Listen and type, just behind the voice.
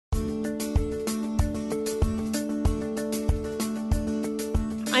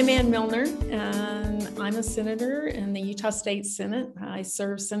I'm Millner, and I'm a senator in the Utah State Senate. I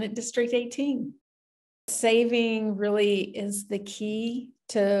serve Senate District 18. Saving really is the key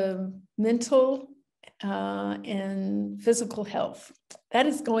to mental and physical health. That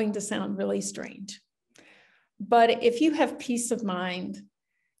is going to sound really strange. But if you have peace of mind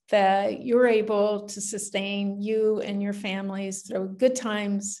that you're able to sustain you and your families through good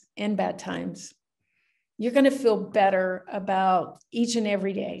times and bad times, you're going to feel better about each and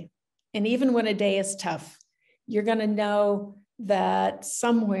every day. And even when a day is tough, you're going to know that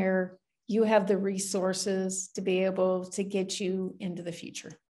somewhere you have the resources to be able to get you into the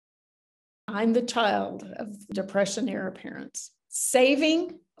future. I'm the child of Depression-era parents.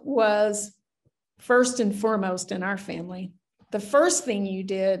 Saving was first and foremost in our family. The first thing you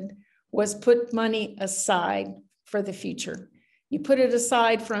did was put money aside for the future. You put it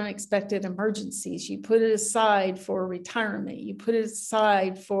aside for unexpected emergencies. You put it aside for retirement. You put it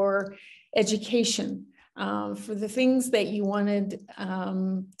aside for education, for the things that you wanted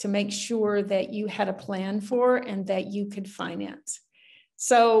to make sure that you had a plan for and that you could finance.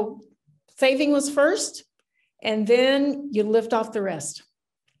 So saving was first, and then you lived off the rest.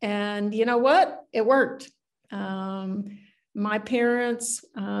 And you know what? It worked. My parents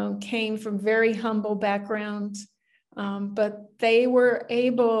came from very humble backgrounds. But they were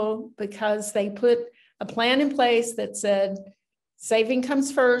able, because they put a plan in place that said, saving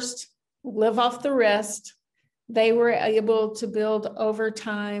comes first, live off the rest. They were able to build over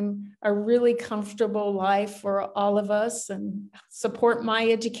time a really comfortable life for all of us and support my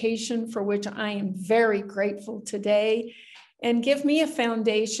education, for which I am very grateful today, and give me a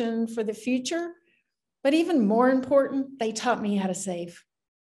foundation for the future. But even more important, they taught me how to save.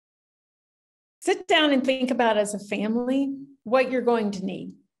 Sit down and think about, as a family, what you're going to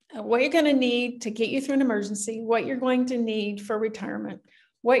need, what you're going to need to get you through an emergency, what you're going to need for retirement,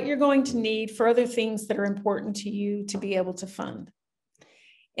 what you're going to need for other things that are important to you to be able to fund.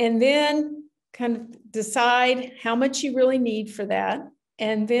 And then kind of decide how much you really need for that.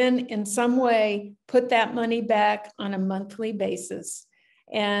 And then in some way, put that money back on a monthly basis.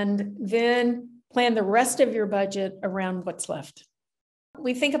 And then plan the rest of your budget around what's left.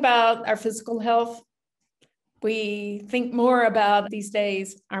 We think about our physical health. We think more about, these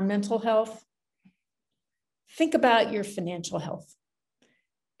days, our mental health. Think about your financial health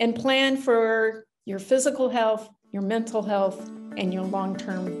and plan for your physical health, your mental health, and your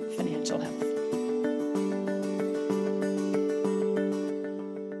long-term financial health.